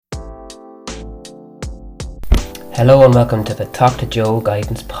Hello and welcome to the Talk to Joe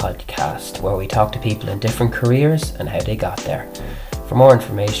Guidance podcast, where we talk to people in different careers and how they got there. For more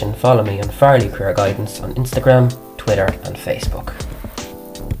information, follow me on Farley Career Guidance on Instagram, Twitter and Facebook.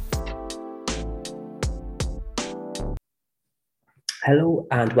 Hello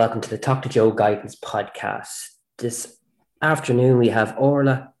and welcome to the Talk to Joe Guidance podcast. This afternoon we have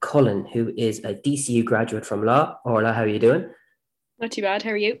Orlaith Cullen, who is a DCU graduate from law. Orla, how are you doing? Not too bad. How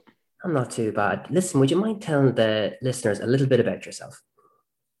are you? I'm not too bad. Listen, would you mind telling the listeners a little bit about yourself?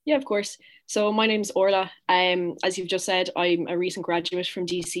 Yeah, of course. So my name's Orla. As you've just said, I'm a recent graduate from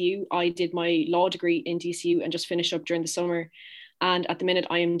DCU. I did my law degree in DCU and just finished up during the summer. And at the minute,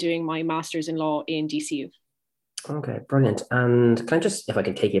 I am doing my master's in law in DCU. Okay, brilliant. And can I just, if I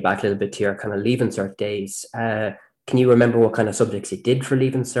can take you back a little bit to your kind of Leaving Cert days, can you remember what kind of subjects you did for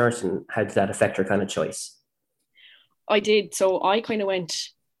Leaving Cert and how did that affect your kind of choice? I did. So I kind of went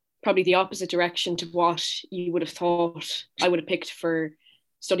probably the opposite direction to what you would have thought I would have picked for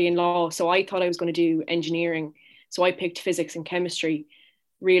studying law. So I thought I was going to do engineering. So I picked physics and chemistry,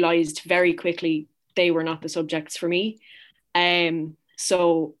 realized very quickly they were not the subjects for me.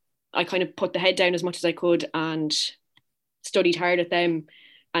 So I kind of put the head down as much as I could and studied hard at them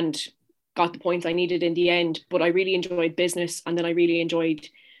and got the points I needed in the end. But I really enjoyed business, and then I really enjoyed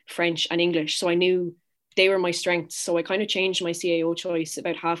French and English. So I knew they were my strengths. So I kind of changed my CAO choice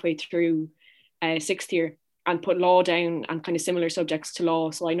about halfway through sixth year and put law down and kind of similar subjects to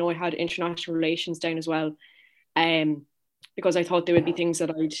law. So I know I had international relations down as well, because I thought there would be things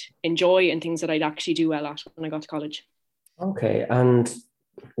that I'd enjoy and things that I'd actually do well at when I got to college. Okay, and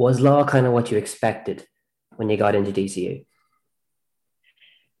was law kind of what you expected when you got into DCU?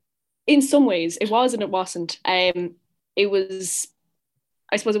 In some ways, it was and it wasn't. It was,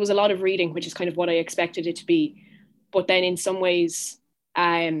 I suppose it was a lot of reading, which is kind of what I expected it to be. But then in some ways,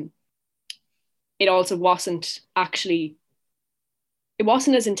 it also wasn't actually, it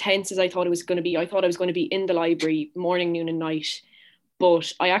wasn't as intense as I thought it was going to be. I thought I was going to be in the library morning, noon and night.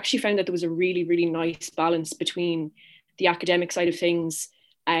 But I actually found that there was a really, really nice balance between the academic side of things.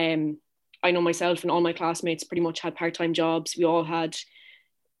 I know myself and all my classmates pretty much had part-time jobs. We all had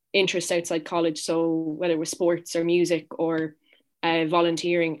interests outside college. So whether it was sports or music or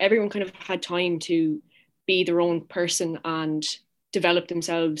volunteering, everyone kind of had time to be their own person and develop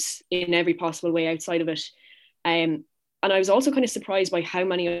themselves in every possible way outside of it. And I was also kind of surprised by how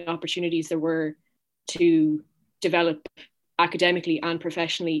many opportunities there were to develop academically and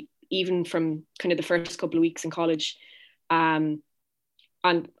professionally, even from kind of the first couple of weeks in college. And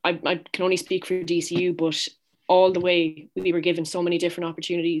I can only speak for DCU, but all the way we were given so many different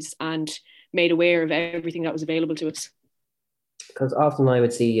opportunities and made aware of everything that was available to us. Because often I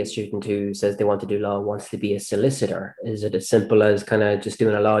would see a student who says they want to do law wants to be a solicitor. Is it as simple as kind of just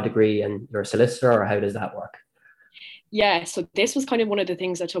doing a law degree and you're a solicitor, or how does that work? Yeah, so this was kind of one of the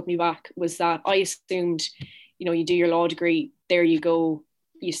things that took me back, was that I assumed, you do your law degree, there you go,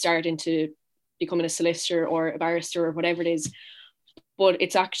 you start into becoming a solicitor or a barrister or whatever it is. But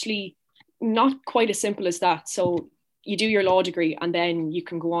it's actually not quite as simple as that. So you do your law degree and then you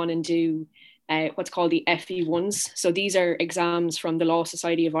can go on and do what's called the FE1s. So these are exams from the Law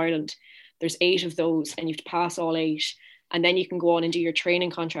Society of Ireland. There's 8 of those and you have to pass all 8. And then you can go on and do your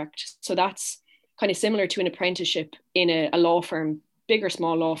training contract. So that's kind of similar to an apprenticeship in a law firm, big or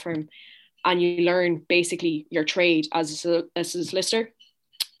small law firm. And you learn basically your trade as a solicitor.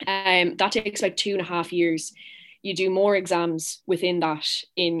 That takes about 2.5 years. You do more exams within that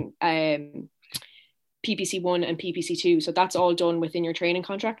in PPC1 and PPC2. So that's all done within your training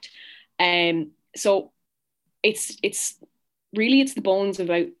contract. So it's really the bones of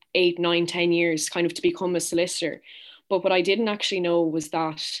about 8, 9, 10 years kind of to become a solicitor. But what I didn't actually know was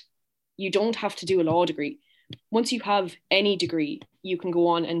that you don't have to do a law degree. Once you have any degree, you can go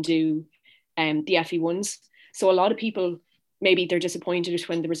on and do the FE1s. So a lot of people, maybe they're disappointed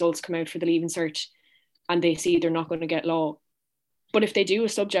when the results come out for the Leaving Cert and they see they're not going to get law. But if they do a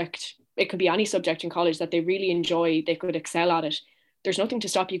subject, it could be any subject in college that they really enjoy, they could excel at it. There's nothing to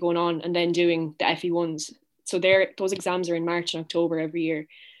stop you going on and then doing the FE1s. So those exams are in March and October every year.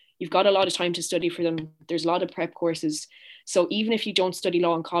 You've got a lot of time to study for them. There's a lot of prep courses. So even if you don't study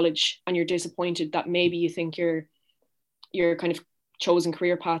law in college and you're disappointed that maybe you think your kind of chosen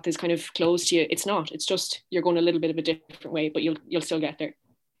career path is kind of closed to you, it's not. It's just you're going a little bit of a different way, but you'll still get there.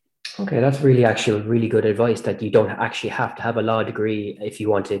 Okay, that's really actually really good advice, that you don't actually have to have a law degree if you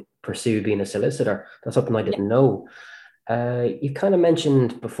want to pursue being a solicitor. That's something I didn't know. You kind of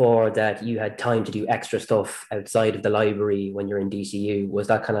mentioned before that you had time to do extra stuff outside of the library when you're in DCU. Was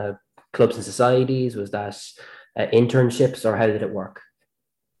that kind of clubs and societies? Was that internships, or how did it work?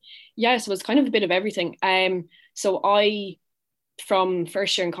 Yeah, so it was kind of a bit of everything. So I, from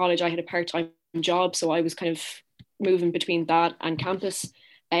first year in college, I had a part-time job, so I was kind of moving between that and campus.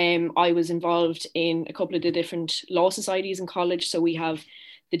 I was involved in a couple of the different law societies in college. So we have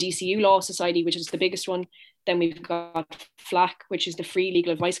the DCU Law Society, which is the biggest one. Then we've got FLAC, which is the Free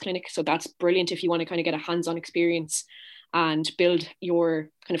Legal Advice Clinic. So that's brilliant if you want to kind of get a hands-on experience and build your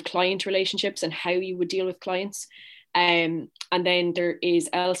kind of client relationships and how you would deal with clients. And then there is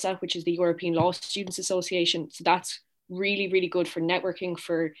ELSA, which is the European Law Students Association. So that's really, really good for networking,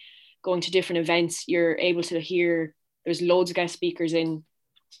 for going to different events. You're able to hear, there's loads of guest speakers in,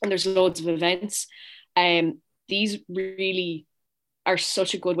 and there's loads of events. These really are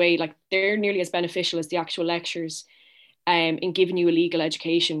such a good way, like they're nearly as beneficial as the actual lectures in giving you a legal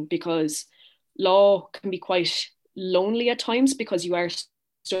education, because law can be quite lonely at times because you are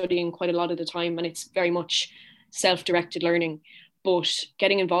studying quite a lot of the time and it's very much self-directed learning. But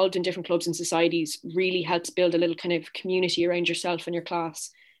getting involved in different clubs and societies really helps build a little kind of community around yourself and your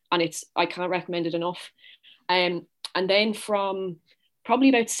class. And it's, I can't recommend it enough. And then from probably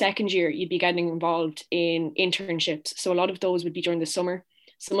about second year, you'd be getting involved in internships. So a lot of those would be during the summer.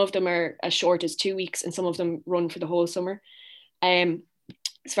 Some of them are as short as 2 weeks and some of them run for the whole summer.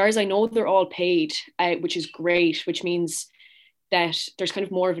 As far as I know, they're all paid, which is great, which means that there's kind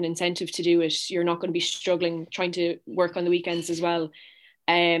of more of an incentive to do it. You're not going to be struggling trying to work on the weekends as well.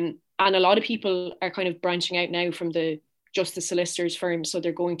 And a lot of people are kind of branching out now from the just the solicitors firms. So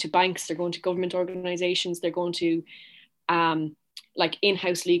they're going to banks, they're going to government organizations, they're going to like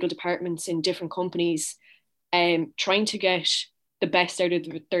in-house legal departments in different companies, trying to get the best out of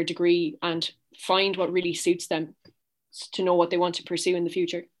their degree and find what really suits them to know what they want to pursue in the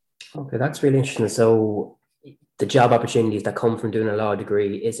future. Okay, that's really interesting. So the job opportunities that come from doing a law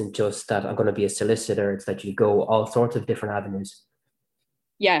degree isn't just that I'm going to be a solicitor, it's that you go all sorts of different avenues.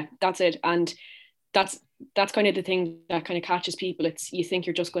 Yeah, that's it. And that's kind of the thing that kind of catches people. It's, you think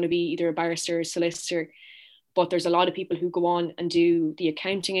you're just going to be either a barrister or a solicitor, but there's a lot of people who go on and do the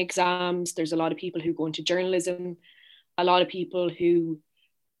accounting exams. There's a lot of people who go into journalism, a lot of people who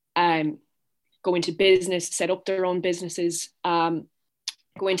go into business, set up their own businesses,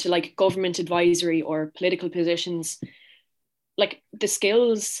 go into like government advisory or political positions. Like the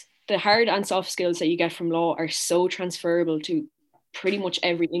skills, the hard and soft skills that you get from law are so transferable to pretty much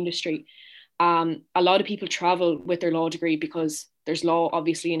every industry. A lot of people travel with their law degree because there's law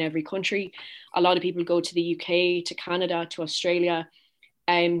obviously in every country. A lot of people go to the UK, to Canada, to Australia.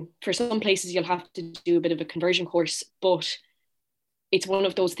 For some places, you'll have to do a bit of a conversion course, but it's one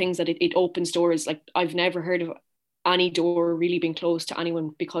of those things that it opens doors. Like I've never heard of any door really being closed to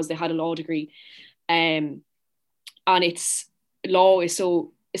anyone because they had a law degree. And it's, law is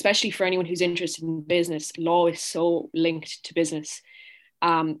so, especially for anyone who's interested in business, law is so linked to business.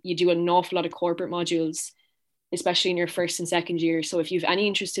 You do an awful lot of corporate modules, especially in your first and second year. So if you've any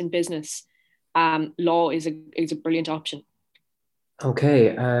interest in business, law is a brilliant option.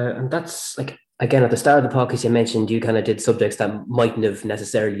 Okay, and that's like again at the start of the podcast, you mentioned you kind of did subjects that mightn't have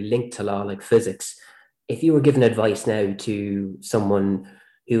necessarily linked to law, like physics. If you were giving advice now to someone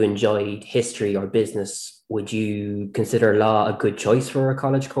who enjoyed history or business, would you consider law a good choice for a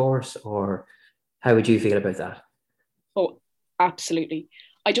college course, or how would you feel about that? Oh, absolutely.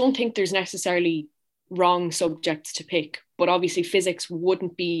 I don't think there's necessarily wrong subjects to pick, but obviously physics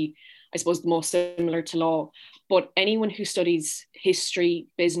wouldn't be, I suppose, the most similar to law. But anyone who studies history,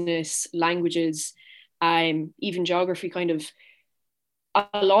 business, languages, even geography, kind of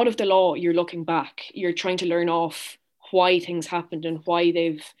a lot of the law, you're looking back, you're trying to learn off why things happened and why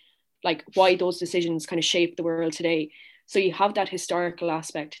they've, like, why those decisions kind of shape the world today. So you have that historical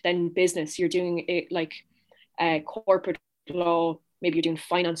aspect. Then business, you're doing it like corporate law, maybe you're doing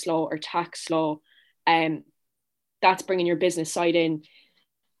finance law or tax law. Um, that's bringing your business side in.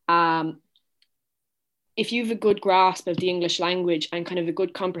 Um, if you have a good grasp of the English language and kind of a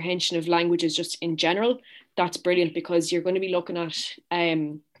good comprehension of languages just in general, that's brilliant because you're going to be looking at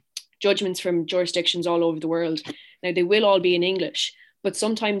judgments from jurisdictions all over the world. Now, they will all be in English, but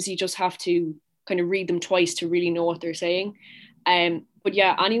sometimes you just have to kind of read them twice to really know what they're saying. But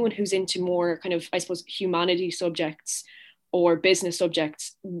yeah, anyone who's into more kind of, I suppose, humanity subjects or business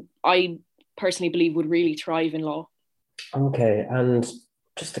subjects, I personally believe would really thrive in law. Okay, and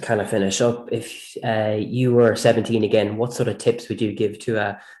just to kind of finish up, if you were 17 again, what sort of tips would you give to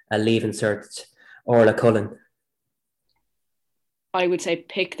a leaving cert Orlaith Cullen? I would say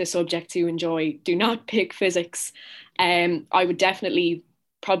pick the subjects you enjoy. Do not pick physics. I would definitely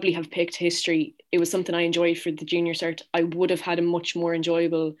probably have picked history. It was something I enjoyed for the junior cert. I would have had a much more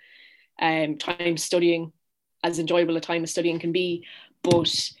enjoyable time studying, as enjoyable a time as studying can be.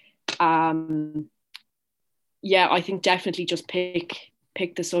 But yeah, I think definitely just pick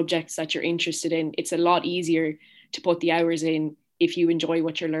the subjects that you're interested in. It's a lot easier to put the hours in if you enjoy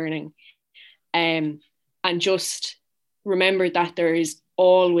what you're learning. And just remember that there is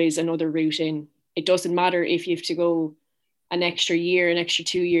always another route in. It doesn't matter if you have to go an extra year, an extra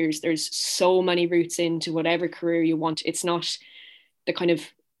 2 years. There's so many routes into whatever career you want. It's not the kind of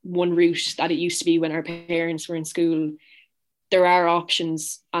one route that it used to be when our parents were in school. There are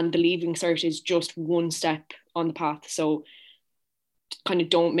options, and the leaving cert is just one step on the path. So kind of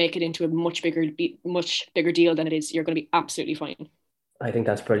don't make it into a much bigger deal than it is. You're going to be absolutely fine. I think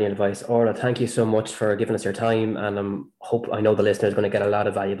that's brilliant advice. Orla, thank you so much for giving us your time. And I know the listener is going to get a lot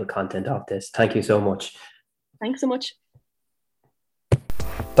of valuable content off this. Thank you so much. Thanks so much.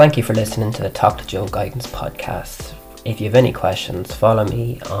 Thank you for listening to the Talk to Joe Guidance podcast. If you have any questions, follow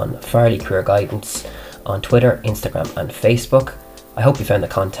me on Farley Career Guidance on Twitter, Instagram, and Facebook. I hope you found the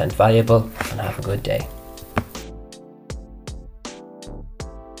content valuable, and have a good day.